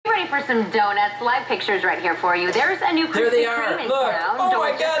ready for some donuts? Live pictures right here for you. There's a new Krispy Kreme in town. Oh my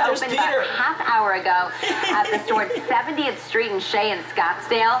Doors God, just there's opened Peter. about half hour ago at the store at 70th Street and Shea in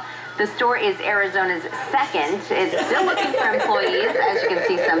Scottsdale. The store is Arizona's second. It's still looking for employees. As you can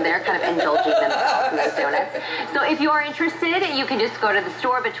see, some there kind of indulging themselves in those donuts. So if you are interested, you can just go to the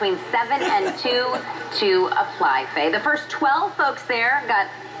store between 7 and 2 to apply, Faye. The first 12 folks there got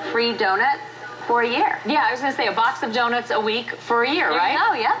free donuts for a year. Yeah, I was going to say a box of donuts a week for a year, right?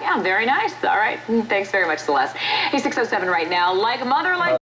 Oh, yeah. Yeah, very nice. All right. Thanks very much, Celeste. He's 6:07 right now. Like mother, like